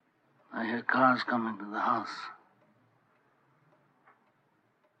I hear cars coming to the house.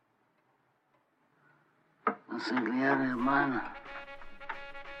 Consigliere of mine,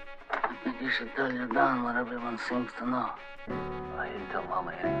 I think you should tell your Don what everyone seems to know. I didn't tell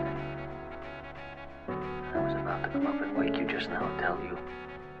Mama anything. I was about to come up and wake you just now and tell you.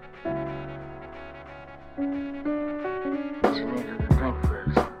 But you needed a drink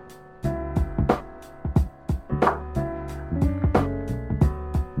first.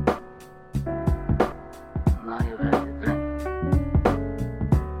 Now you've had your drink.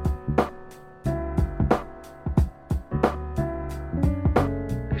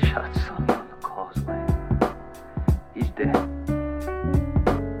 They shot Sonny on the causeway. He's dead.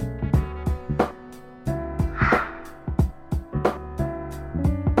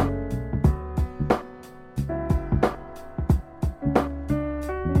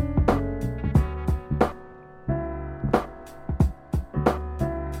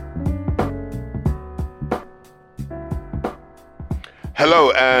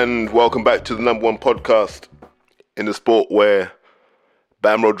 Hello and welcome back to the number one podcast in the sport where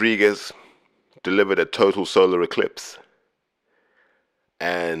Bam Rodriguez delivered a total solar eclipse.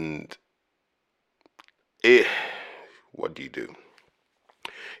 And what do you do?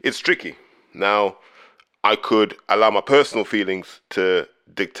 It's tricky. Now, I could allow my personal feelings to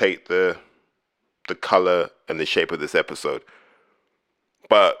dictate the color and the shape of this episode.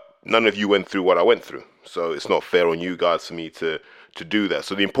 But none of you went through what I went through. So it's not fair on you guys for me to do that.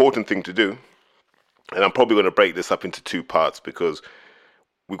 So the important thing to do, and I'm probably going to break this up into two parts because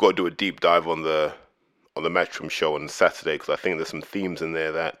we've got to do a deep dive on the Matchroom show on Saturday because I think there's some themes in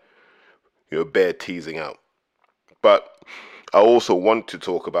there that bear teasing out. But I also want to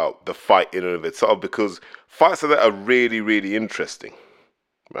talk about the fight in and of itself because fights like that are really, really interesting,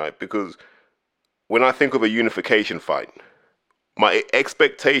 right? Because when I think of a unification fight, my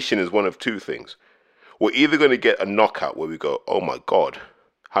expectation is one of two things. We're either going to get a knockout where we go, oh my God,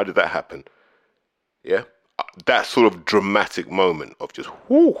 how did that happen? Yeah? That sort of dramatic moment of just,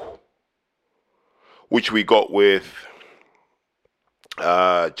 whoo, which we got with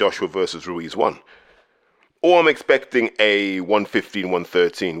Joshua versus Ruiz 1. Or I'm expecting a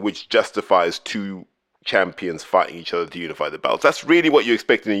 115-113, which justifies two champions fighting each other to unify the belts. That's really what you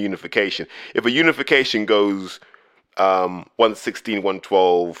expect in a unification. If a unification goes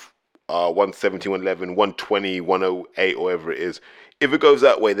 116-112, 117-111, 120, 108, or whatever it is, if it goes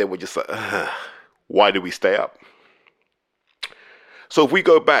that way, then we're just like, why did we stay up? So if we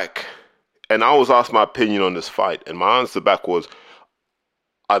go back, and I was asked my opinion on this fight, and my answer back was,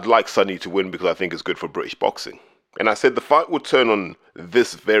 I'd like Sonny to win because I think it's good for British boxing. And I said the fight would turn on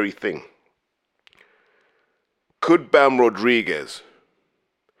this very thing. Could Bam Rodriguez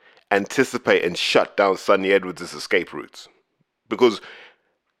anticipate and shut down Sonny Edwards' escape routes? Because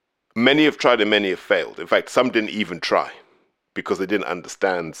many have tried and many have failed. In fact, some didn't even try because they didn't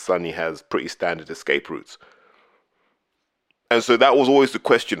understand Sonny has pretty standard escape routes. And so that was always the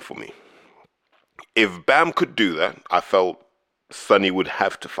question for me. If Bam could do that, I felt Sonny would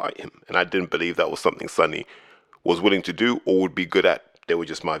have to fight him. And I didn't believe that was something Sonny was willing to do or would be good at. They were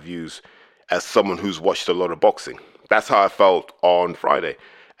just my views as someone who's watched a lot of boxing. That's how I felt on Friday.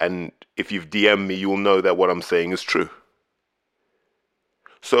 And if you've DM'd me, you'll know that what I'm saying is true.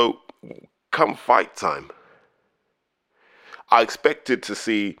 So, come fight time, I expected to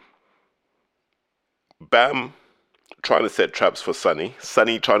see Bam trying to set traps for Sonny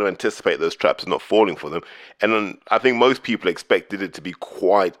trying to anticipate those traps and not falling for them. And then I think most people expected it to be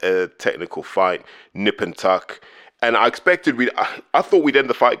quite a technical fight, nip and tuck. And I expected, I thought we'd end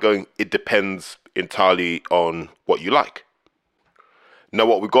the fight going, it depends entirely on what you like. Now,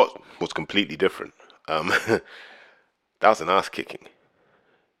 what we got was completely different. That was an ass kicking.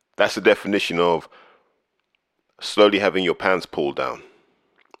 That's the definition of slowly having your pants pulled down,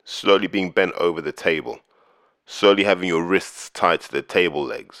 slowly being bent over the table, slowly having your wrists tied to the table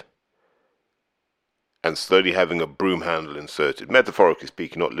legs, and slowly having a broom handle inserted. Metaphorically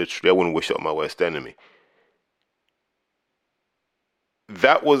speaking, not literally. I wouldn't wish that on my worst enemy.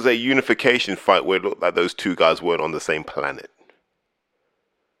 That was a unification fight where it looked like those two guys weren't on the same planet.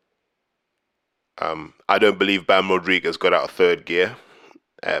 I don't believe Bam Rodriguez got out of third gear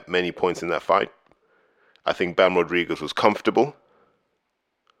at many points in that fight. I think Bam Rodriguez was comfortable.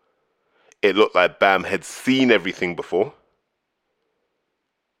 It looked like Bam had seen everything before.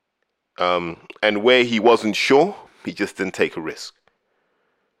 And where he wasn't sure, he just didn't take a risk.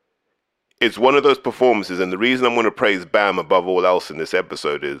 It's one of those performances, and the reason I'm going to praise Bam above all else in this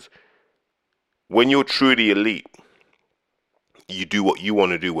episode is when you're truly elite, you do what you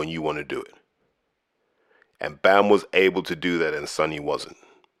want to do when you want to do it. And Bam was able to do that and Sonny wasn't.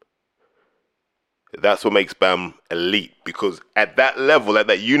 That's what makes Bam elite, because at that level, at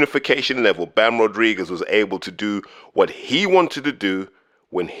that unification level, Bam Rodriguez was able to do what he wanted to do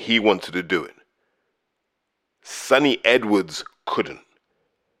when he wanted to do it. Sonny Edwards couldn't.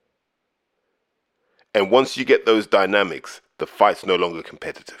 And once you get those dynamics, the fight's no longer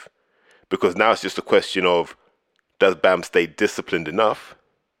competitive, because now it's just a question of, does Bam stay disciplined enough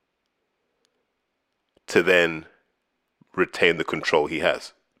to then retain the control he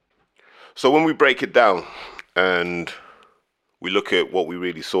has? So when we break it down and we look at what we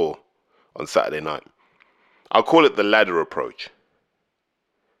really saw on Saturday night, I'll call it the ladder approach.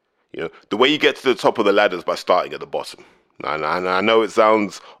 You know, the way you get to the top of the ladder is by starting at the bottom. And I know it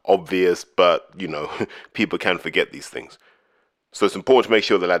sounds obvious, but, you know, people can forget these things. So it's important to make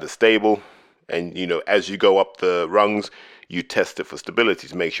sure the ladder's stable. And, you know, as you go up the rungs, you test it for stability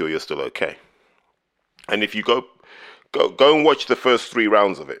to make sure you're still okay. And if you go and watch the first 3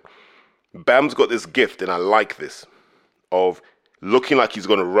 rounds of it, Bam's got this gift, and I like this, of looking like he's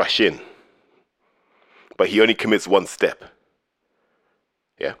going to rush in, but he only commits 1 step.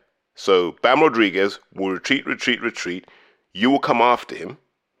 Yeah? So Bam Rodriguez will retreat. You will come after him.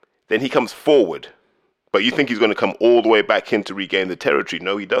 Then he comes forward, but you think he's going to come all the way back in to regain the territory.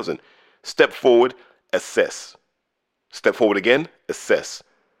 No, he doesn't. Step forward, assess. Step forward again, assess.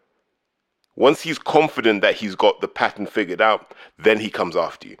 Once he's confident that he's got the pattern figured out, then he comes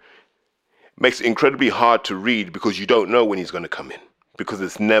after you. Makes it incredibly hard to read because you don't know when he's going to come in, because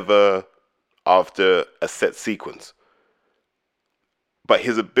it's never after a set sequence. But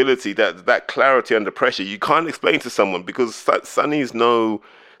his ability, that clarity under pressure, you can't explain to someone, because Sonny's not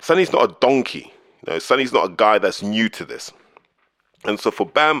a donkey. You know, Sonny's not a guy that's new to this. And so for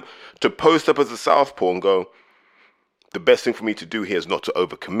Bam to post up as a southpaw and go, the best thing for me to do here is not to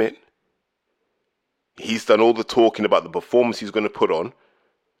overcommit. He's done all the talking about the performance he's going to put on,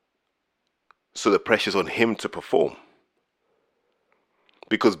 so the pressure's on him to perform.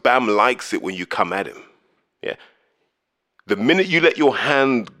 Because Bam likes it when you come at him. Yeah. The minute you let your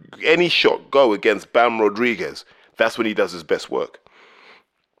hand, any shot go against Bam Rodriguez, that's when he does his best work.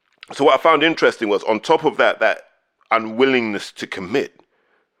 So what I found interesting was, on top of that unwillingness to commit,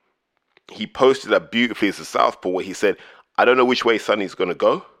 he posted that beautifully as a southpaw, where he said, I don't know which way Sonny's going to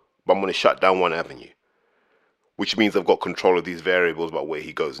go, but I'm going to shut down one avenue, which means I've got control of these variables about where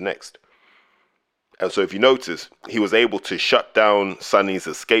he goes next. And so if you notice, he was able to shut down Sonny's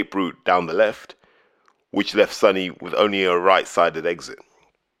escape route down the left, which left Sonny with only a right-sided exit.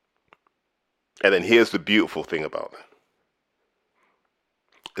 And then here's the beautiful thing about that.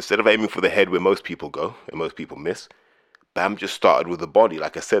 Instead of aiming for the head where most people go, and most people miss, Bam just started with the body.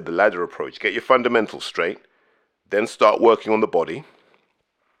 Like I said, the ladder approach. Get your fundamentals straight, then start working on the body.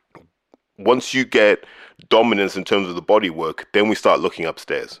 Once you get dominance in terms of the body work, then we start looking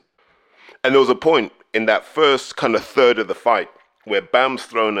upstairs. And there was a point in that first kind of third of the fight where Bam's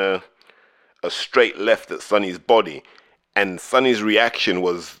thrown a straight left at Sonny's body, and Sonny's reaction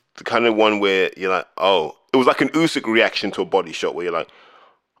was the kind of one where you're like, oh, it was like an Usyk reaction to a body shot, where you're like,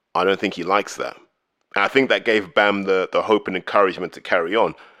 I don't think he likes that. And I think that gave Bam the hope and encouragement to carry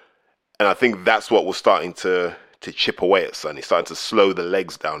on. And I think that's what was starting to chip away at Sonny, starting to slow the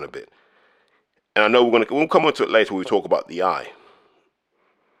legs down a bit. And I know we'll come on to it later when we talk about the eye.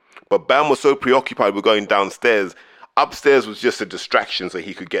 But Bam was so preoccupied with going downstairs. Upstairs was just a distraction so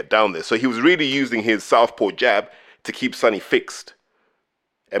he could get down there. So he was really using his southpaw jab to keep Sonny fixed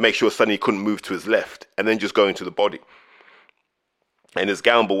and make sure Sonny couldn't move to his left, and then just go into the body. And his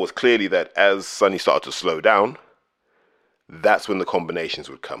gamble was clearly that as Sonny started to slow down, that's when the combinations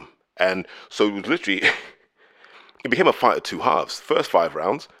would come. And so it was literally, it became a fight of 2 halves. First 5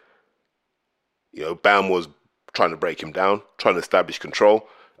 rounds, you know, Bam was trying to break him down, trying to establish control.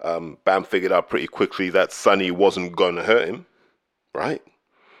 Bam figured out pretty quickly that Sonny wasn't going to hurt him, right?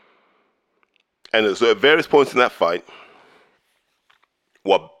 And so at various points in that fight,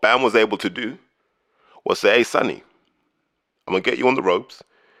 what Bam was able to do was say, hey, Sonny, I'm going to get you on the ropes, and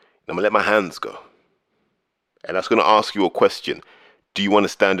I'm going to let my hands go. And that's going to ask you a question. Do you want to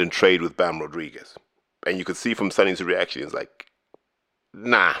stand and trade with Bam Rodriguez? And you could see from Sonny's reaction, he's like,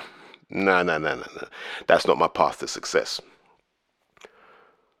 nah. That's not my path to success.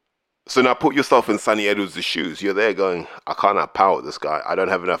 So now put yourself in Sonny Edwards' shoes. You're there going, I can't outpower this guy. I don't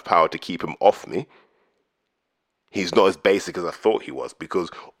have enough power to keep him off me. He's not as basic as I thought he was, because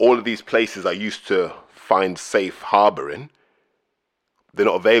all of these places I used to find safe harbor in, they're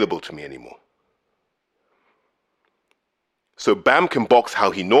not available to me anymore. So Bam can box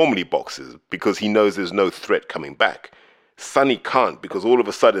how he normally boxes because he knows there's no threat coming back. Sonny can't, because all of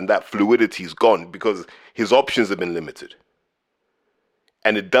a sudden that fluidity is gone because his options have been limited.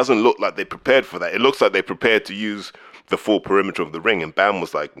 And it doesn't look like they prepared for that. It looks like they prepared to use the full perimeter of the ring. And Bam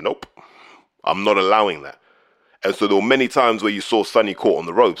was like, nope, I'm not allowing that. And so there were many times where you saw Sonny caught on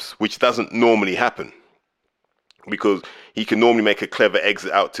the ropes, which doesn't normally happen. Because he can normally make a clever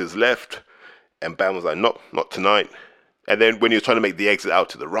exit out to his left. And Bam was like, nope, not tonight. And then when he was trying to make the exit out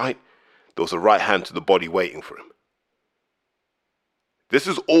to the right, there was a right hand to the body waiting for him. This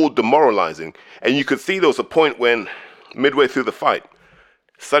is all demoralizing. And you could see there was a point when, midway through the fight,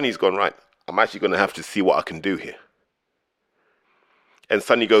 Sonny's gone, right, I'm actually going to have to see what I can do here. And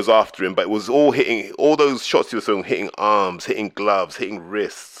Sonny goes after him, but it was all hitting, all those shots he was throwing, hitting arms, hitting gloves, hitting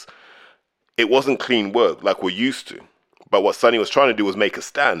wrists. It wasn't clean work like we're used to. But what Sonny was trying to do was make a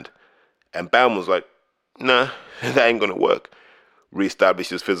stand. And Bam was like, nah, that ain't going to work.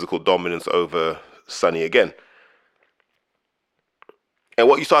 Reestablished his physical dominance over Sonny again. And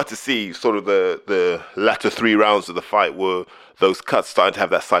what you start to see, sort of the latter 3 rounds of the fight, were those cuts starting to have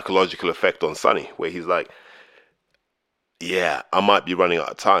that psychological effect on Sonny, where he's like, yeah, I might be running out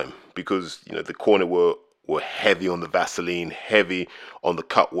of time. Because, you know, the corner were heavy on the Vaseline, heavy on the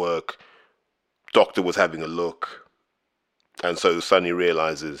cut work. Doctor was having a look. And so Sonny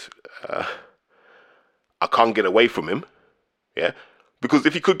realizes, I can't get away from him. Yeah. Because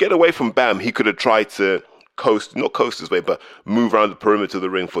if he could get away from Bam, he could have tried to not coast his way, but move around the perimeter of the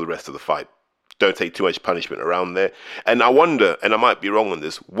ring for the rest of the fight. Don't take too much punishment around there. And I wonder, and I might be wrong on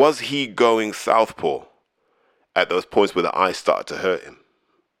this, was he going southpaw at those points where the eye started to hurt him?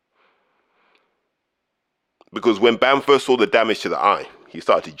 Because when Bam first saw the damage to the eye, he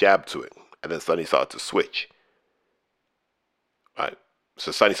started to jab to it, and then Sonny started to switch. Right?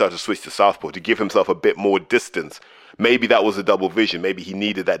 So Sonny started to switch to southpaw to give himself a bit more distance. Maybe that was a double vision. Maybe he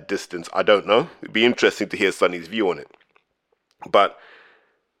needed that distance. I don't know. It'd be interesting to hear Sonny's view on it. But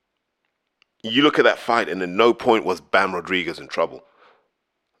you look at that fight, and at no point was Bam Rodriguez in trouble.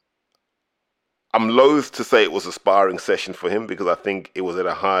 I'm loath to say it was a sparring session for him because I think it was at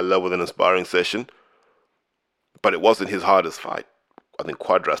a higher level than a sparring session. But it wasn't his hardest fight. I think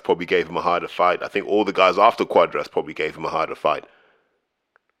Quadras probably gave him a harder fight. I think all the guys after Quadras probably gave him a harder fight.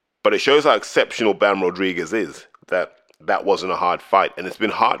 But it shows how exceptional Bam Rodriguez is, that wasn't a hard fight. And it's been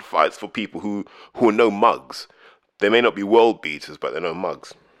hard fights for people who are no mugs. They may not be world beaters, but they're no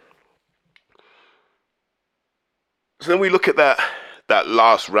mugs. So then we look at that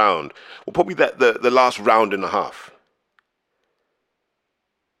last round, or probably the last round and a half.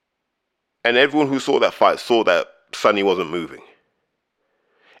 And everyone who saw that fight saw that Sonny wasn't moving.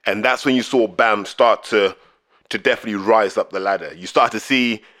 And that's when you saw Bam start to definitely rise up the ladder. You start to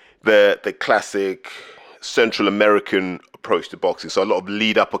see the classic Central American approach to boxing. So a lot of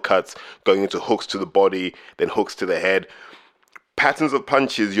lead uppercuts going into hooks to the body, then hooks to the head. Patterns of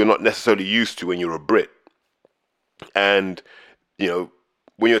punches you're not necessarily used to when you're a Brit. And, you know,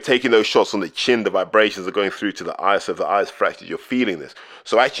 when you're taking those shots on the chin, the vibrations are going through to the eye. So if the eye is fractured, you're feeling this.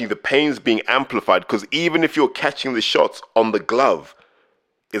 So actually the pain's being amplified because even if you're catching the shots on the glove,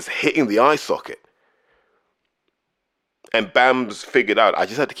 it's hitting the eye socket. And Bam's figured out, I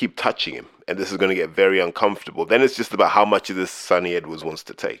just had to keep touching him. And this is going to get very uncomfortable. Then it's just about how much of this Sonny Edwards wants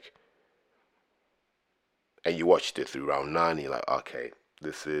to take. And you watched it through round 9. And you're like, okay,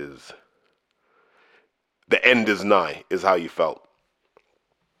 this is... the end is nigh, is how you felt.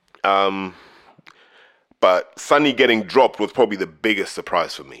 But Sonny getting dropped was probably the biggest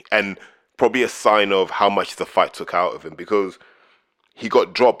surprise for me. And probably a sign of how much the fight took out of him. Because he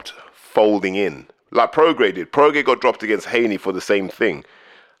got dropped folding in. Like Prograis did. Prograis got dropped against Haney for the same thing.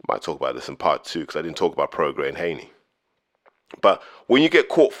 I might talk about this in part 2 because I didn't talk about Prograis and Haney. But when you get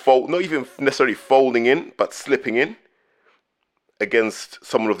caught not even necessarily folding in, but slipping in against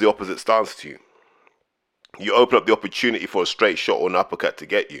someone of the opposite stance to you, you open up the opportunity for a straight shot or an uppercut to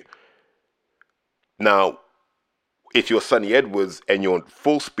get you. Now, if you're Sonny Edwards and you're on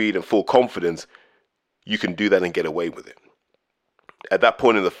full speed and full confidence, you can do that and get away with it. At that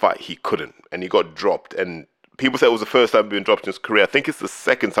point in the fight, he couldn't, and he got dropped. And people say it was the first time he's been dropped in his career. I think it's the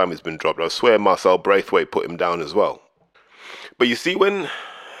second time he's been dropped. I swear Marcel Braithwaite put him down as well. But you see, when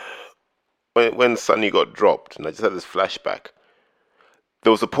Sonny got dropped, and I just had this flashback,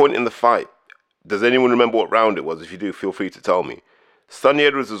 there was a point in the fight. Does anyone remember what round it was? If you do, feel free to tell me. Sonny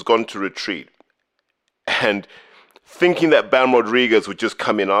Edwards has gone to retreat. And thinking that Bam Rodriguez would just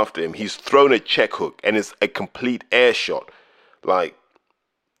come in after him, he's thrown a check hook, and it's a complete air shot. Like,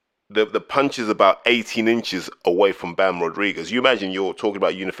 the punch is about 18 inches away from Bam Rodriguez. You imagine you're talking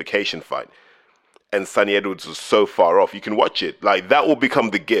about a unification fight, and Sonny Edwards was so far off. You can watch it. Like, that will become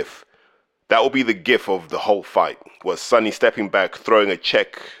the gif. That will be the gif of the whole fight, was Sonny stepping back, throwing a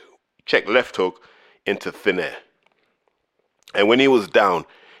check left hook into thin air. And when he was down,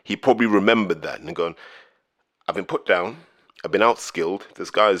 he probably remembered that and gone, I've been put down, I've been outskilled,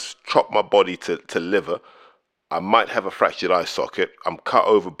 this guy's chopped my body to liver, I might have a fractured eye socket, I'm cut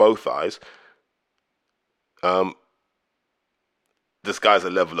over both eyes. This guy's a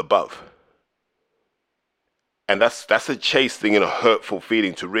level above. And that's a chase thing and a hurtful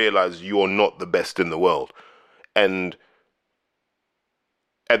feeling to realize you're not the best in the world. And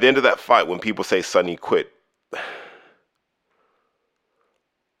at the end of that fight, when people say Sonny quit,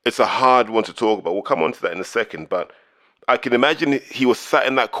 it's a hard one to talk about. We'll come on to that in a second, but I can imagine he was sat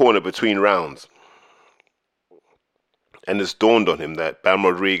in that corner between rounds. And it's dawned on him that Bam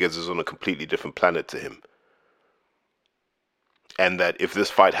Rodriguez is on a completely different planet to him. And that if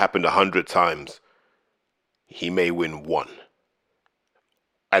this fight happened 100 times, he may win one.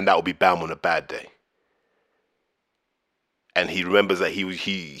 And that will be Bam on a bad day. And he remembers that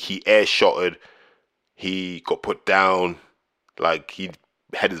he air-shotted, he got put down, like he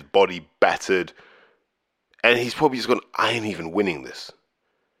had his body battered. And he's probably just gone, I ain't even winning this.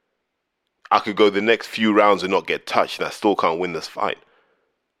 I could go the next few rounds and not get touched and I still can't win this fight.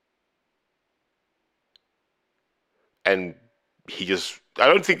 And he just, I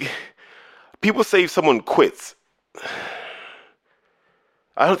don't think, people say if someone quits,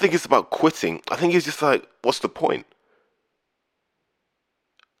 I don't think it's about quitting. I think it's just like, what's the point?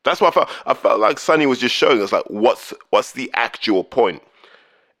 That's what I felt like Sonny was just showing us, like, what's the actual point?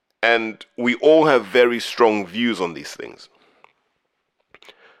 And we all have very strong views on these things.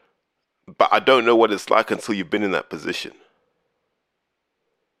 But I don't know what it's like until you've been in that position.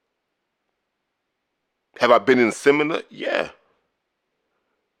 Have I been in similar? Yeah.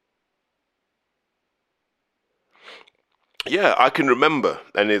 Yeah, I can remember,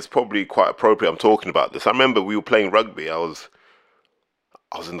 and it's probably quite appropriate I'm talking about this. I remember we were playing rugby. I was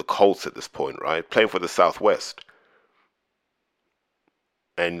in the Colts at this point, right? Playing for the Southwest.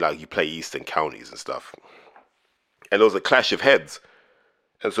 And like you play Eastern counties and stuff. And there was a clash of heads.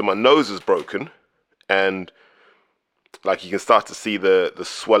 And so my nose is broken. And like you can start to see the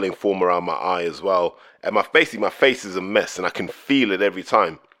swelling form around my eye as well. And my face is a mess and I can feel it every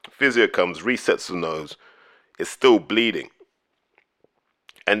time. Physio comes, resets the nose. It's still bleeding.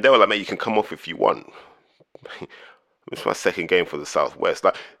 And they were like, mate, you can come off if you want. It's my second game for the Southwest.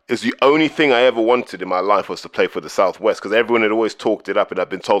 Like, it's the only thing I ever wanted in my life was to play for the Southwest because everyone had always talked it up and I'd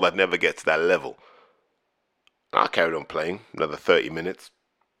been told I'd never get to that level. I carried on playing another 30 minutes.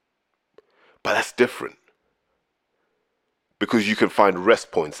 But that's different. Because you can find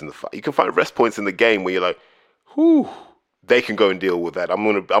rest points in the fight. You can find rest points in the game where you're like, whew, they can go and deal with that. I'm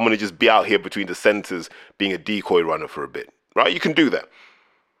gonna just be out here between the centers being a decoy runner for a bit. Right? You can do that.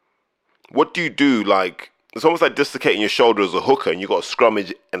 What do you do? Like, it's almost like dislocating your shoulder as a hooker and you got to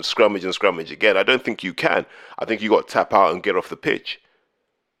scrummage and scrummage and scrummage again. I don't think you can. I think you got to tap out and get off the pitch.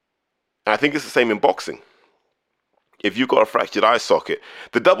 And I think it's the same in boxing. If you've got a fractured eye socket,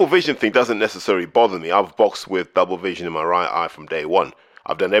 the double vision thing doesn't necessarily bother me. I've boxed with double vision in my right eye from day one.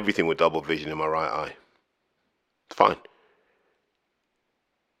 I've done everything with double vision in my right eye. It's fine.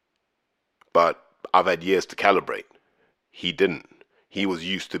 But I've had years to calibrate. He didn't. He was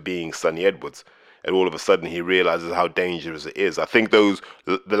used to being Sonny Edwards. And all of a sudden he realizes how dangerous it is. I think the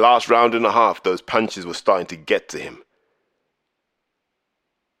last round and a half, those punches were starting to get to him.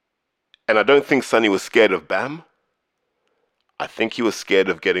 And I don't think Sonny was scared of Bam. I think he was scared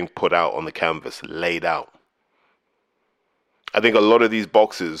of getting put out on the canvas, laid out. I think a lot of these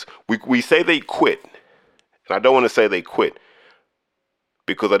boxers, we say they quit. And I don't want to say they quit.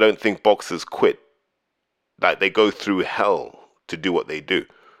 Because I don't think boxers quit. Like, they go through hell to do what they do.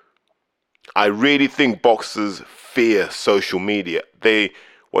 I really think boxers fear social media.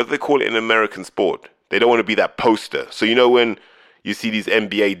 What do they call it in American sport? They don't want to be that poster. So you know when you see these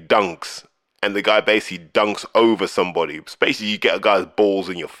NBA dunks and the guy basically dunks over somebody. Basically, you get a guy's balls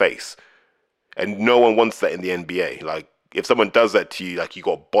in your face. And no one wants that in the NBA. Like, if someone does that to you, like you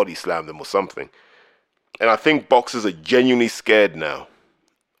got to body slam them or something. And I think boxers are genuinely scared now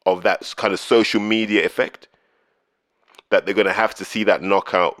of that kind of social media effect. That they're going to have to see that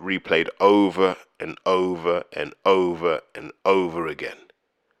knockout replayed over and over and over and over again.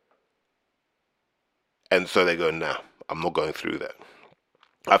 And so they go, nah, I'm not going through that.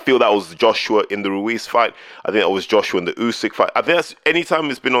 I feel that was Joshua in the Ruiz fight. I think that was Joshua in the Usyk fight. I think that's anytime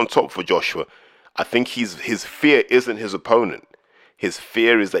it's been on top for Joshua. I think his fear isn't his opponent. His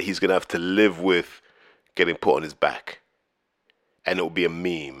fear is that he's going to have to live with getting put on his back. And it'll be a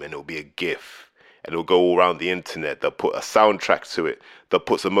meme and it'll be a gif. And it'll go all around the internet. They'll put a soundtrack to it. They'll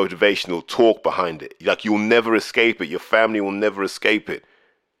put some motivational talk behind it. Like, you'll never escape it. Your family will never escape it.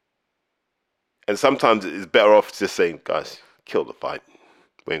 And sometimes it's better off just saying, guys, kill the fight.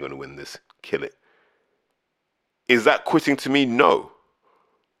 We ain't going to win this. Kill it. Is that quitting to me? No.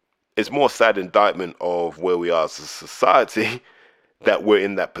 It's more a sad indictment of where we are as a society that we're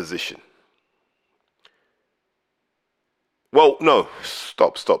in that position. Well, no.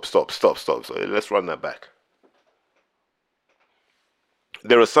 Stop. So let's run that back.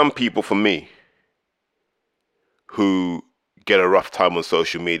 There are some people, for me, who get a rough time on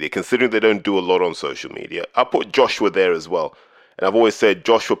social media, considering they don't do a lot on social media. I put Joshua there as well. And I've always said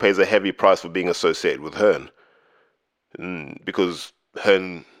Joshua pays a heavy price for being associated with Hearn. Because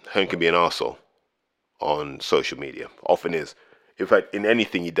Hearn can be an arsehole on social media. Often is. In fact, in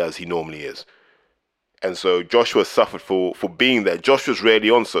anything he does, he normally is. And so Joshua suffered for being there. Joshua's rarely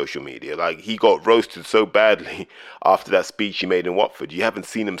on social media. Like, he got roasted so badly after that speech he made in Watford. You haven't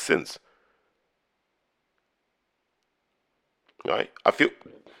seen him since. Right? I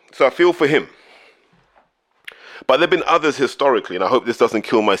feel for him. But there have been others historically, and I hope this doesn't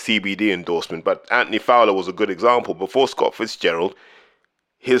kill my CBD endorsement, but Anthony Fowler was a good example. Before Scott Fitzgerald,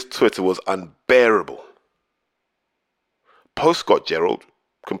 his Twitter was unbearable. Post Scott Gerald,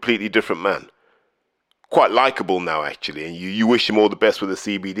 completely different man. Quite likable now, actually, and you wish him all the best with the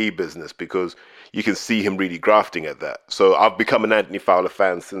CBD business because you can see him really grafting at that. So I've become an Anthony Fowler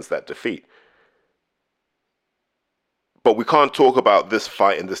fan since that defeat. But we can't talk about this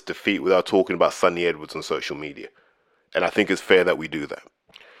fight and this defeat without talking about Sonny Edwards on social media. And I think it's fair that we do that.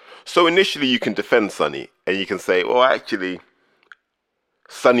 So initially you can defend Sonny and you can say, well, actually,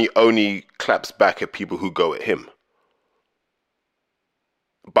 Sonny only claps back at people who go at him.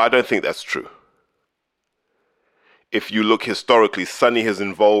 But I don't think that's true. If you look historically, Sonny has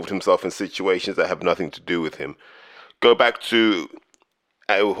involved himself in situations that have nothing to do with him. Go back to,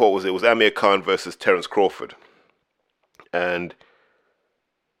 what was it? It was Amir Khan versus Terence Crawford. And,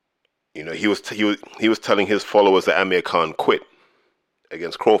 you know, he was telling his followers that Amir Khan quit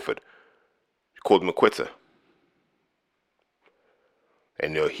against Crawford. He called him a quitter.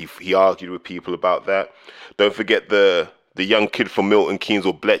 And, you know, he argued with people about that. Don't forget the young kid from Milton Keynes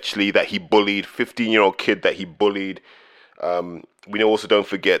or Bletchley that he bullied, 15-year-old kid that he bullied. We also don't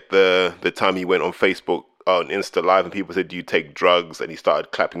forget the time he went on Facebook, on Insta Live, and people said, do you take drugs? And he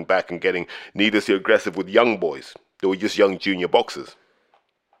started clapping back and getting needlessly aggressive with young boys. They were just young junior boxers.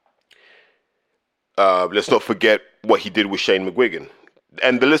 Let's not forget what he did with Shane McGuigan.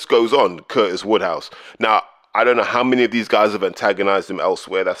 And the list goes on, Curtis Woodhouse. Now, I don't know how many of these guys have antagonized him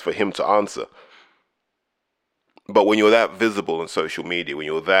elsewhere. That's for him to answer. But when you're that visible on social media, when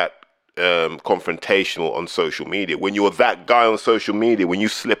you're that confrontational on social media, when you're that guy on social media, when you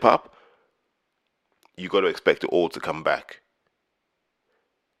slip up, you got to expect it all to come back.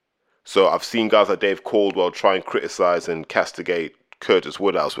 So I've seen guys like Dave Caldwell try and criticize and castigate Curtis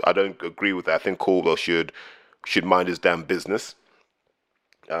Woodhouse. I don't agree with that. I think Caldwell should mind his damn business.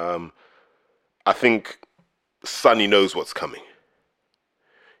 I think Sonny knows what's coming.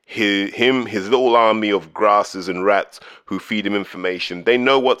 His little army of grasses and rats who feed him information, they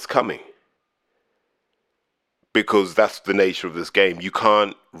know what's coming. Because that's the nature of this game. You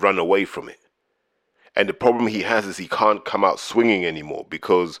can't run away from it. And the problem he has is he can't come out swinging anymore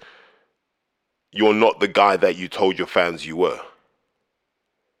because you're not the guy that you told your fans you were.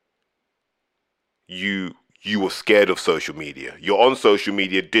 You were scared of social media. You're on social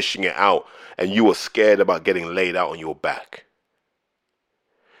media dishing it out and you were scared about getting laid out on your back.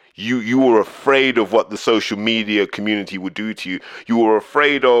 You were afraid of what the social media community would do to you. You were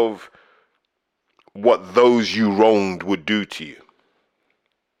afraid of what those you wronged would do to you.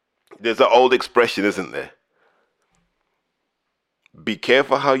 There's an old expression, isn't there? Be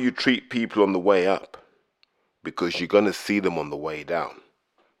careful how you treat people on the way up, because you're going to see them on the way down.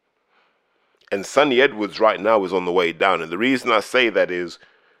 And Sonny Edwards right now is on the way down. And the reason I say that is,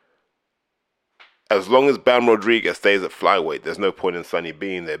 as long as Bam Rodriguez stays at flyweight, there's no point in Sonny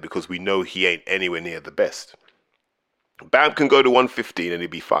being there because we know he ain't anywhere near the best. Bam can go to 115 and he'll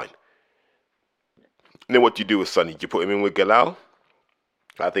be fine. And then what do you do with Sonny? Do you put him in with Galal?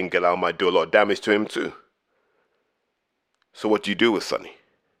 I think Galal might do a lot of damage to him too. So what do you do with Sonny?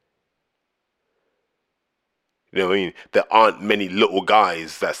 You know what I mean? There aren't many little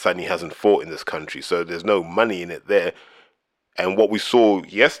guys that Sonny hasn't fought in this country, so there's no money in it there. And what we saw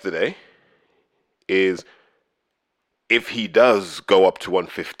yesterday is if he does go up to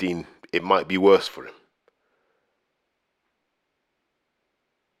 115, it might be worse for him.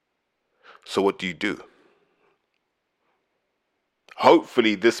 So what do you do?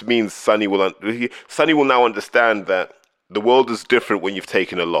 Hopefully this means Sonny will now understand that the world is different when you've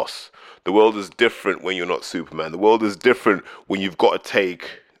taken a loss. The world is different when you're not Superman. The world is different when you've got to take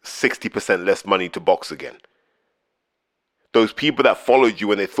 60% less money to box again. Those people that followed you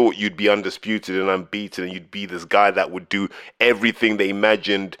when they thought you'd be undisputed and unbeaten and you'd be this guy that would do everything they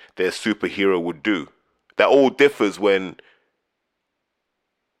imagined their superhero would do. That all differs when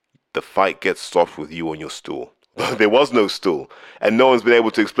the fight gets stopped with you on your stool. There was no stool, and no one's been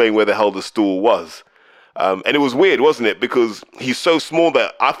able to explain where the hell the stool was. And it was weird, wasn't it? Because he's so small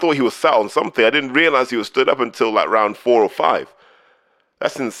that I thought he was sat on something. I didn't realize he was stood up until like round 4 or 5.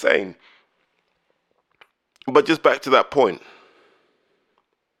 That's insane. But just back to that point.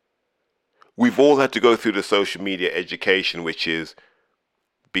 We've all had to go through the social media education, which is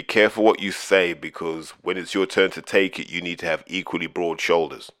be careful what you say, because when it's your turn to take it, you need to have equally broad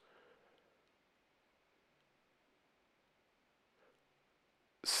shoulders.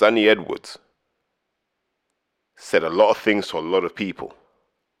 Sonny Edwards said a lot of things to a lot of people.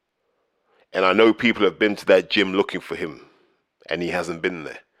 And I know people have been to that gym looking for him, and he hasn't been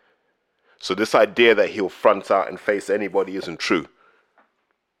there. So this idea that he'll front out and face anybody isn't true.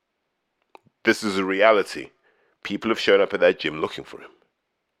 This is a reality. People have shown up at that gym looking for him.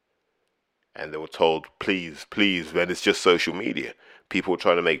 And they were told, please, please, when it's just social media. People are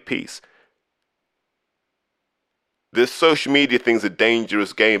trying to make peace. This social media thing's a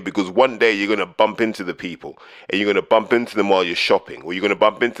dangerous game, because one day you're going to bump into the people, and you're going to bump into them while you're shopping, or you're going to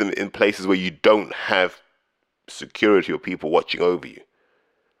bump into them in places where you don't have security or people watching over you.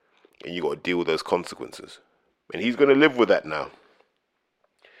 And you got to deal with those consequences. And he's going to live with that now.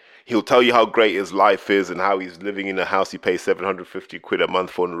 He'll tell you how great his life is and how he's living in a house he pays 750 quid a month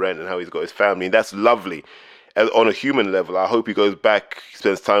for in rent, and how he's got his family. And that's lovely. And on a human level, I hope he goes back,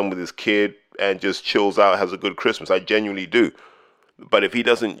 spends time with his kid, and just chills out, has a good Christmas. I genuinely do. But if he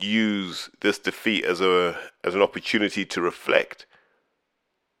doesn't use this defeat as an opportunity to reflect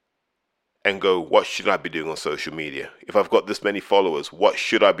and go, what should I be doing on social media? If I've got this many followers, what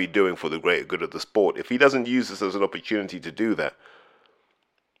should I be doing for the greater good of the sport? If he doesn't use this as an opportunity to do that,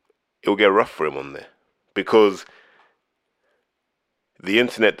 it'll get rough for him on there. Because the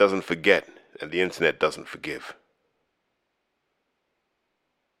internet doesn't forget, and the internet doesn't forgive.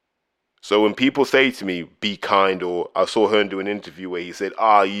 So when people say to me, be kind, or I saw Hearn do an interview where he said,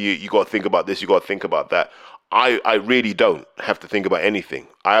 you got to think about this, you got to think about that. I really don't have to think about anything.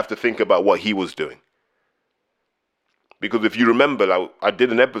 I have to think about what he was doing. Because if you remember, I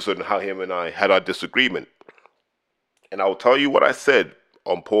did an episode on how him and I had our disagreement. And I'll tell you what I said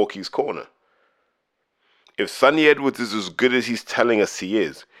on Porky's Corner. If Sonny Edwards is as good as he's telling us he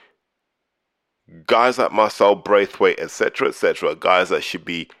is, guys like Marcel Braithwaite, etc., are guys that should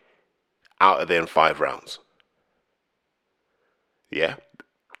be out of there in 5 rounds. Yeah?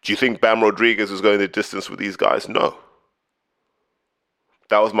 Do you think Bam Rodriguez is going the distance with these guys? No.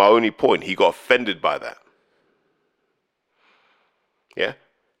 That was my only point. He got offended by that. Yeah?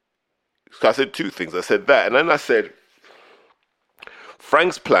 So I said 2 things. I said that, and then I said,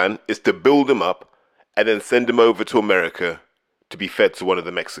 Frank's plan is to build him up and then send him over to America to be fed to one of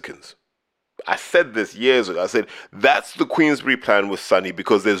the Mexicans. I said this years ago. I said, that's the Queensberry plan with Sonny,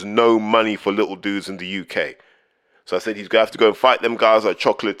 because there's no money for little dudes in the UK. So I said he's going to have to go and fight them guys like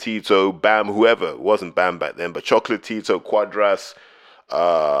Chocolatito, Bam, whoever. It wasn't Bam back then, but Chocolatito, Quadras,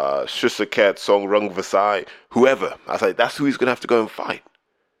 Shusaket, Song Rung Vasai, whoever. I said, that's who he's going to have to go and fight.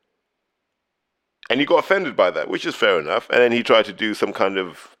 And he got offended by that, which is fair enough. And then he tried to do some kind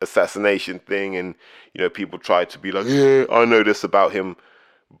of assassination thing, and, people tried to be like, yeah, I know this about him.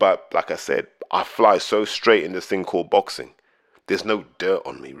 But like I said, I fly so straight in this thing called boxing. There's no dirt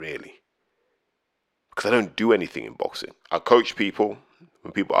on me, really. Because I don't do anything in boxing. I coach people.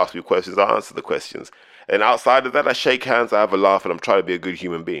 When people ask me questions, I answer the questions. And outside of that, I shake hands, I have a laugh, and I'm trying to be a good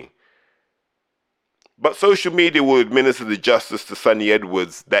human being. But social media will administer the justice to Sonny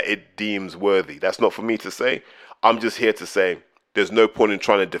Edwards that it deems worthy. That's not for me to say. I'm just here to say there's no point in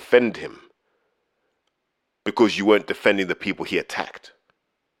trying to defend him, because you weren't defending the people he attacked.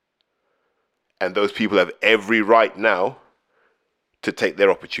 And those people have every right now to take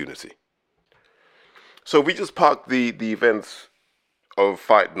their opportunity. So if we just park the events of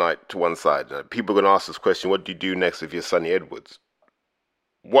fight night to one side, people are going to ask this question, what do you do next if you're Sonny Edwards?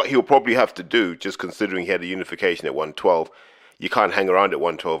 What he'll probably have to do, just considering he had a unification at 112, you can't hang around at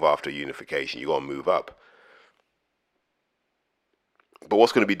 112 after unification, you got to move up. But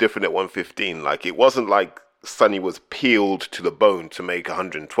what's going to be different at 115? It wasn't like Sonny was peeled to the bone to make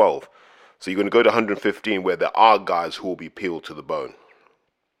 112. So you're going to go to 115 where there are guys who will be peeled to the bone.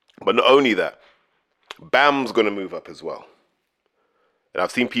 But not only that, Bam's going to move up as well. And I've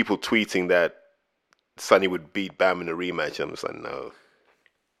seen people tweeting that Sonny would beat Bam in a rematch. I'm just like, no.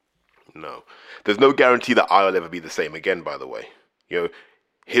 There's no guarantee that I'll ever be the same again, by the way.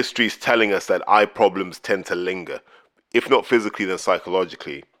 History's telling us that eye problems tend to linger. if not physically, then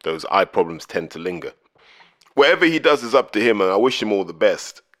psychologically, those eye problems tend to linger. Whatever he does is up to him, and I wish him all the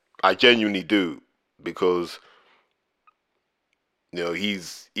best. I genuinely do, because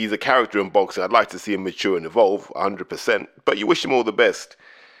he's a character in boxing. I'd like to see him mature and evolve 100%, but you wish him all the best.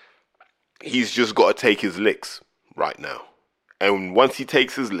 He's just got to take his licks right now. And once he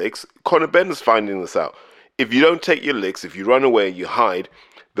takes his licks, Conor Ben's finding this out. If you don't take your licks, if you run away, you hide,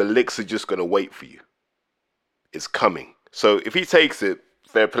 the licks are just going to wait for you. It's coming. So if he takes it,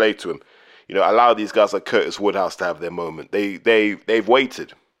 fair play to him. Allow these guys like Curtis Woodhouse to have their moment. They've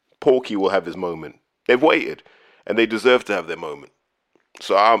waited. Porky will have his moment. They've waited, and they deserve to have their moment.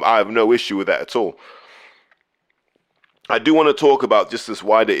 So I have no issue with that at all. I do want to talk about just this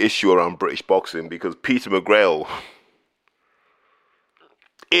wider issue around British boxing, because Peter McGrail,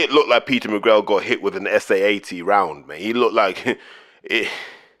 it looked like Peter McGrail got hit with an SA-80 round, man. He looked like it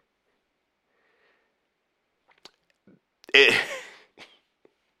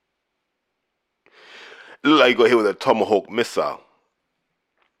looked like he got hit with a Tomahawk missile.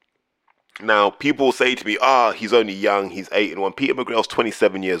 Now, people say to me, he's only young, he's 8-1. Peter McGrail's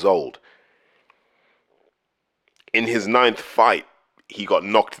 27 years old. In his 9th fight, he got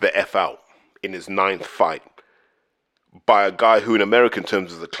knocked the F out in his 9th fight by a guy who in American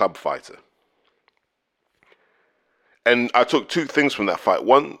terms is a club fighter. And I took 2 things from that fight.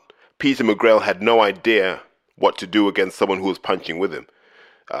 One, Peter McGrail had no idea what to do against someone who was punching with him.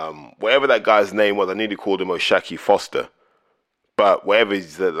 Whatever that guy's name was, I nearly called him Oshaki Foster. But whatever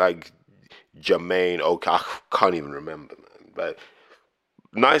he's like, Jermaine, I can't even remember, man. But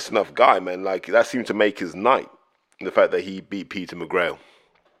nice enough guy, man. Like, that seemed to make his night, the fact that he beat Peter McGrail.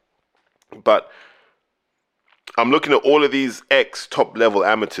 But I'm looking at all of these top level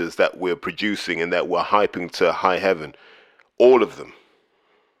amateurs that we're producing and that we're hyping to high heaven. All of them,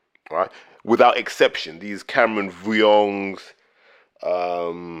 right? Without exception. These Cameron Vuongs,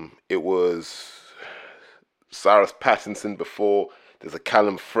 it was Cyrus Pattinson before. There's a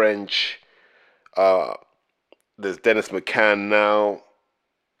Callum French. There's Dennis McCann now.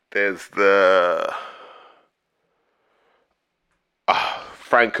 There's the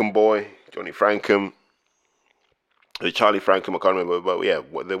Frankham boy, Johnny Frankham. The Charlie Frankham, I can't remember, but yeah,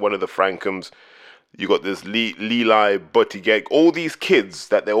 they're one of the Frankhams. You got this Leli Buttigieg, all these kids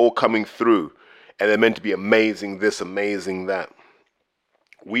that they're all coming through, and they're meant to be amazing this, amazing that.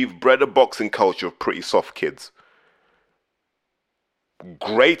 We've bred a boxing culture of pretty soft kids.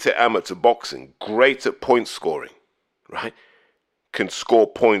 Great at amateur boxing, great at point scoring, right? Can score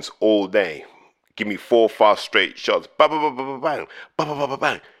points all day. Give me 4 fast straight shots, bang, bang, bang, bang, bang, bang,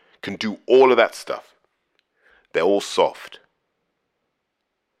 bang. Can do all of that stuff. They're all soft.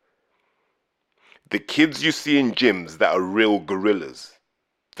 The kids you see in gyms that are real gorillas,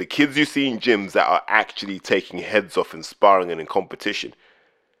 the kids you see in gyms that are actually taking heads off in sparring and in competition,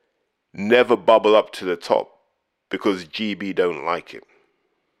 never bubble up to the top because GB don't like it.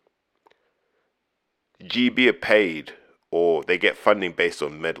 GB are paid, or they get funding based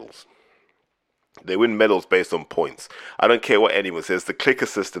on medals. They win medals based on points. I don't care what anyone says, the clicker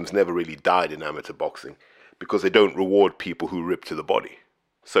system's never really died in amateur boxing because they don't reward people who rip to the body.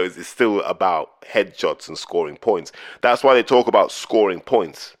 So it's still about headshots and scoring points. That's why they talk about scoring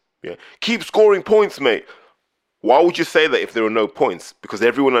points. Yeah, keep scoring points, mate. Why would you say that if there are no points? Because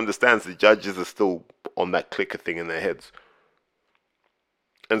everyone understands the judges are still on that clicker thing in their heads.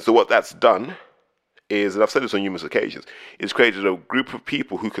 And so what that's done is, and I've said this on numerous occasions, it's created a group of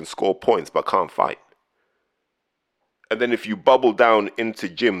people who can score points but can't fight. And then if you bubble down into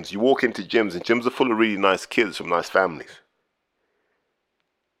gyms, you walk into gyms, and gyms are full of really nice kids from nice families.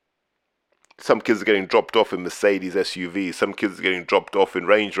 Some kids are getting dropped off in Mercedes SUVs. Some kids are getting dropped off in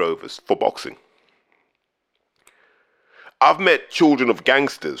Range Rovers for boxing. I've met children of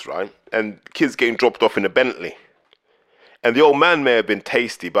gangsters, right? And kids getting dropped off in a Bentley. And the old man may have been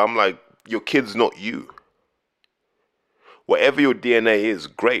tasty, but I'm like, your kid's not you. Whatever your DNA is,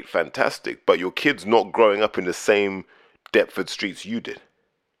 great, fantastic. But your kid's not growing up in the same Deptford streets you did.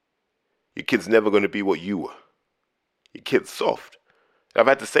 Your kid's never going to be what you were. Your kid's soft. I've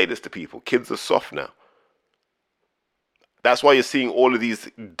had to say this to people. Kids are soft now. That's why you're seeing all of these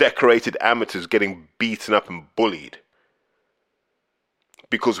decorated amateurs getting beaten up and bullied.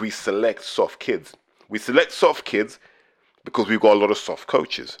 Because we select soft kids. We select soft kids because we've got a lot of soft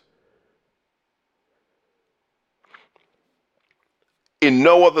coaches. In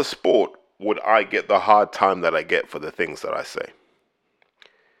no other sport would I get the hard time that I get for the things that I say.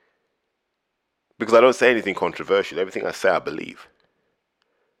 Because I don't say anything controversial. Everything I say, I believe.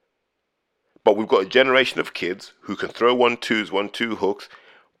 But we've got a generation of kids who can throw 1-2s, 1-2 hooks,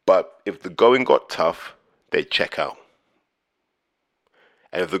 but if the going got tough, they check out.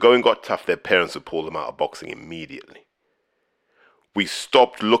 And if the going got tough, their parents would pull them out of boxing immediately. We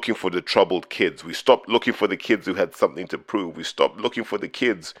stopped looking for the troubled kids. We stopped looking for the kids who had something to prove. We stopped looking for the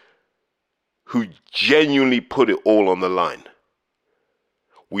kids who genuinely put it all on the line.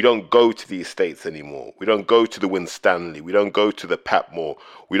 We don't go to the estates anymore. We don't go to the Winstanley. We don't go to the Patmore.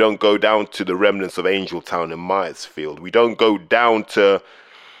 We don't go down to the remnants of Angeltown and Myersfield. We don't go down to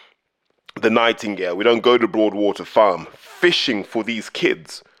the Nightingale. We don't go to Broadwater Farm fishing for these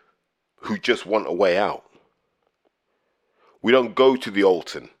kids who just want a way out. We don't go to the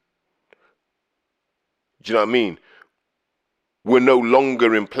Alton. Do you know what I mean? We're no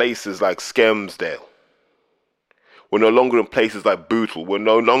longer in places like Skelmersdale. We're no longer in places like Bootle. We're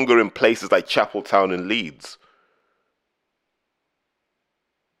no longer in places like Chapeltown and Leeds.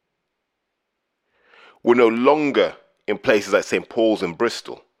 We're no longer in places like St. Paul's and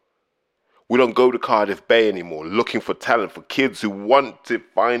Bristol. We don't go to Cardiff Bay anymore looking for talent, for kids who want to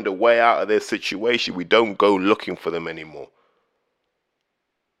find a way out of their situation. We don't go looking for them anymore.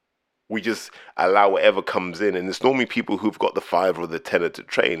 We just allow whatever comes in, and it's normally people who've got the 5 or the 10 to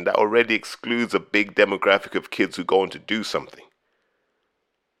train. That already excludes a big demographic of kids who go on to do something.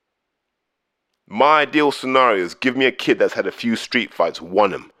 My ideal scenario is give me a kid that's had a few street fights,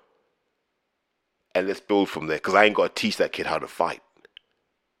 won them, and let's build from there, because I ain't got to teach that kid how to fight.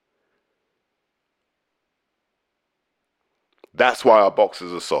 That's why our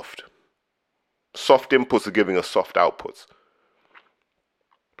boxers are soft. Soft inputs are giving us soft outputs.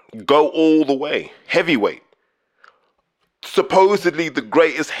 Go all the way. Heavyweight. Supposedly the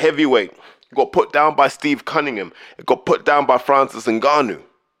greatest heavyweight. Got put down by Steve Cunningham. It got put down by Francis Ngannou.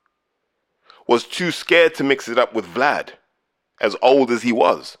 Was too scared to mix it up with Vlad, as old as he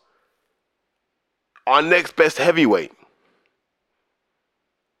was. Our next best heavyweight.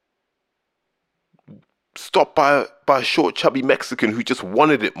 Stopped by a short, chubby Mexican who just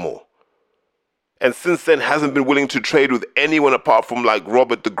wanted it more. And since then hasn't been willing to trade with anyone apart from like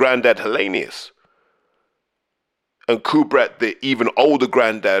Robert the Granddad Hellenius. And Kubrat the even older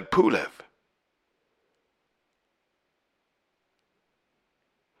Granddad Pulev.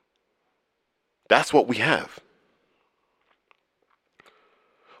 That's what we have.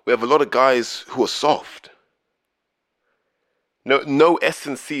 We have a lot of guys who are soft. No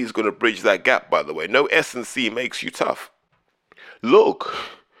S&C is going to bridge that gap, by the way. No S&C makes you tough. Look.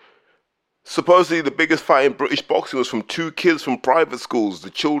 Supposedly the biggest fight in British boxing was from 2 kids from private schools, the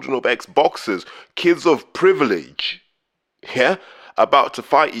children of ex-boxers, kids of privilege, yeah, about to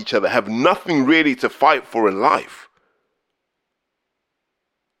fight each other, have nothing really to fight for in life.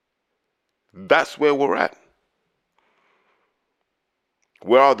 That's where we're at.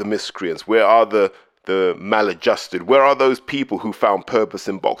 Where are the miscreants? Where are the maladjusted? Where are those people who found purpose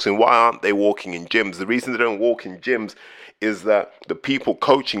in boxing? Why aren't they walking in gyms? The reason they don't walk in gyms is that the people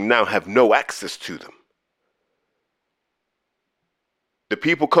coaching now have no access to them. The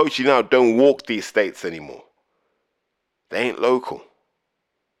people coaching now don't walk these states anymore. They ain't local.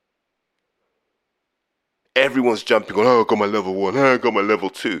 Everyone's jumping on, oh, I got my level 1, oh, I got my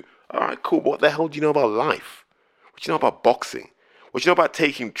level 2. All right, cool, but what the hell do you know about life? What do you know about boxing? What do you know about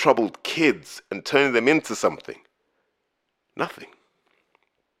taking troubled kids and turning them into something? Nothing.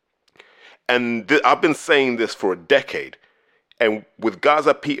 And I've been saying this for a decade. And with guys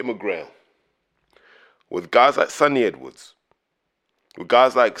like Peter McGrail, with guys like Sonny Edwards, with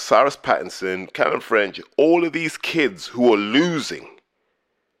guys like Cyrus Pattinson, Callum French, all of these kids who are losing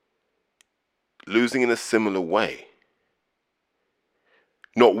in a similar way.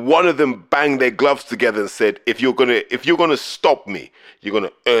 Not one of them banged their gloves together and said, if you're gonna stop me, you're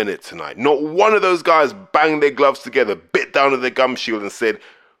gonna earn it tonight. Not one of those guys banged their gloves together, bit down to their gum shield and said,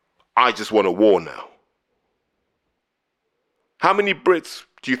 I just want a war now. How many Brits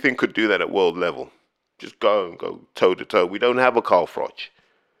do you think could do that at world level? Just go toe to toe. We don't have a Carl Froch.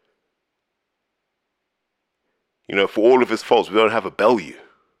 You know, for all of his faults, we don't have a Bellew.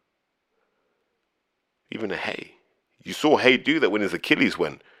 Even a Hay. You saw Hay do that when his Achilles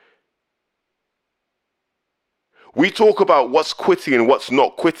went. We talk about what's quitting and what's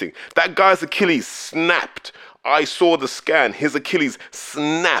not quitting. That guy's Achilles snapped. I saw the scan. His Achilles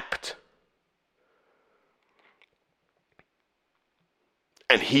snapped.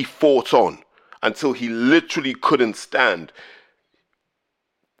 And he fought on until he literally couldn't stand.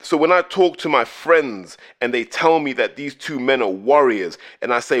 So when I talk to my friends and they tell me that these 2 men are warriors,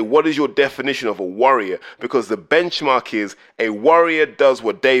 and I say, what is your definition of a warrior? Because the benchmark is a warrior does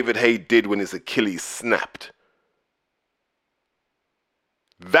what David Hay did when his Achilles snapped.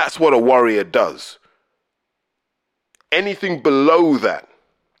 That's what a warrior does. Anything below that,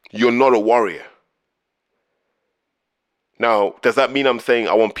 you're not a warrior. Now, does that mean I'm saying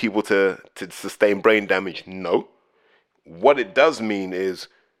I want people to sustain brain damage? No. What it does mean is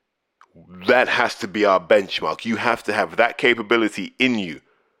that has to be our benchmark. You have to have that capability in you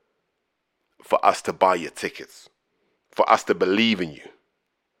for us to buy your tickets, for us to believe in you.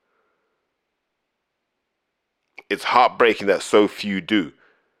 It's heartbreaking that so few do.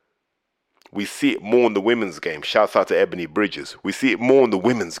 We see it more in the women's game. Shouts out to Ebony Bridges. We see it more in the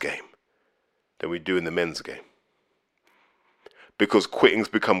women's game than we do in the men's game. Because quitting's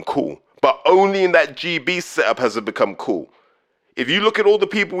become cool. But only in that GB setup has it become cool. If you look at all the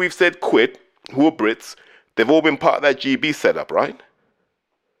people we've said quit, who are Brits, they've all been part of that GB setup, right?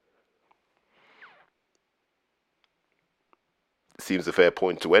 Seems a fair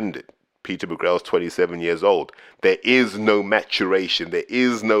point to end it. Peter McGrail's 27 years old. There is no maturation. There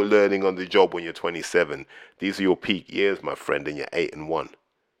is no learning on the job when you're 27. These are your peak years, my friend, and you're 8-1.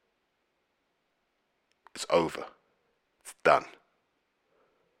 It's over. It's done.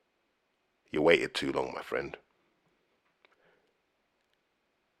 You waited too long, my friend.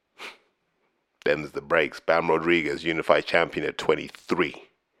 Them's the breaks. Bam Rodriguez, unified champion at 23.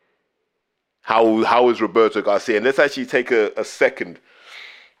 How is Roberto Garcia? And let's actually take a second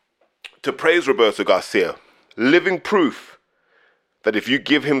to praise Roberto Garcia. Living proof that if you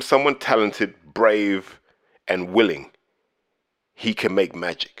give him someone talented, brave, and willing, he can make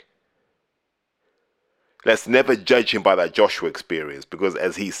magic. Let's never judge him by that Joshua experience, because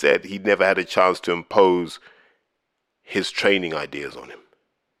as he said, he never had a chance to impose his training ideas on him.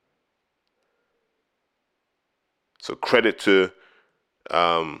 So credit to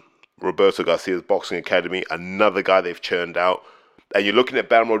Roberto Garcia's Boxing Academy, another guy they've churned out. And you're looking at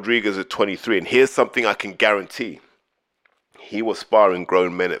Bam Rodriguez at 23, and here's something I can guarantee. He was sparring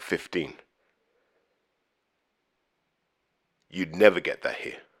grown men at 15. You'd never get that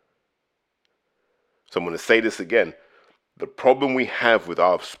here. So I'm going to say this again. The problem we have with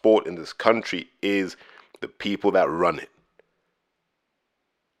our sport in this country is the people that run it.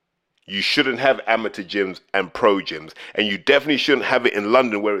 You shouldn't have amateur gyms and pro gyms, and you definitely shouldn't have it in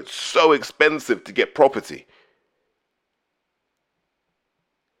London where it's so expensive to get property.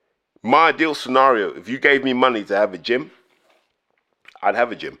 My ideal scenario, if you gave me money to have a gym, I'd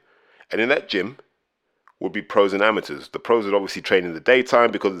have a gym. And in that gym would be pros and amateurs. The pros would obviously train in the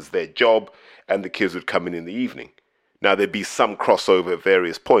daytime because it's their job, and the kids would come in the evening. Now, there'd be some crossover at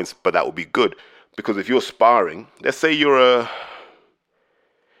various points, but that would be good. Because if you're sparring, let's say you're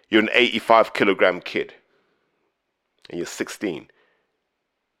an 85 kilogram kid and you're 16.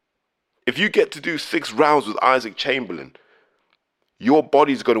 If you get to do 6 rounds with Isaac Chamberlain, your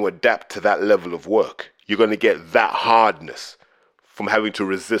body's going to adapt to that level of work. You're going to get that hardness from having to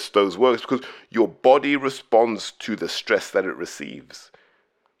resist those works because your body responds to the stress that it receives.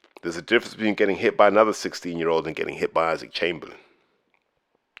 There's a difference between getting hit by another 16-year-old and getting hit by Isaac Chamberlain.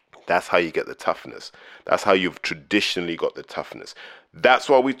 That's how you get the toughness. That's how you've traditionally got the toughness. That's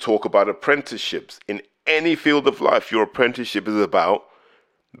why we talk about apprenticeships. In any field of life, your apprenticeship is about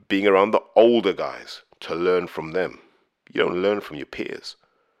being around the older guys to learn from them. You don't learn from your peers.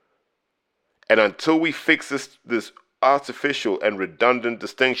 And until we fix this artificial and redundant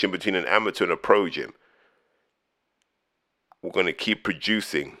distinction between an amateur and a pro gym, we're going to keep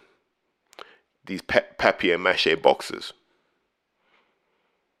producing these papier-mâché boxers.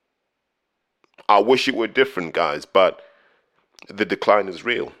 I wish it were different, guys, but the decline is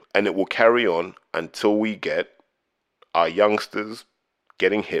real, and it will carry on until we get our youngsters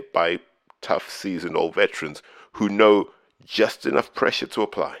getting hit by tough, seasoned old veterans who know just enough pressure to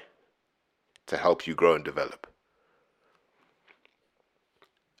apply to help you grow and develop.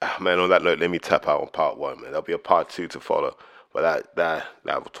 Man, on that note, let me tap out on part 1, man. There'll be a part 2 to follow, but that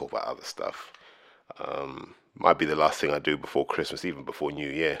we'll talk about other stuff. Might be the last thing I do before Christmas, even before New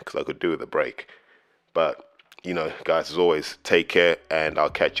Year, because I could do with a break. But, you know, guys, as always, take care, and I'll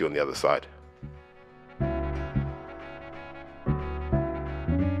catch you on the other side.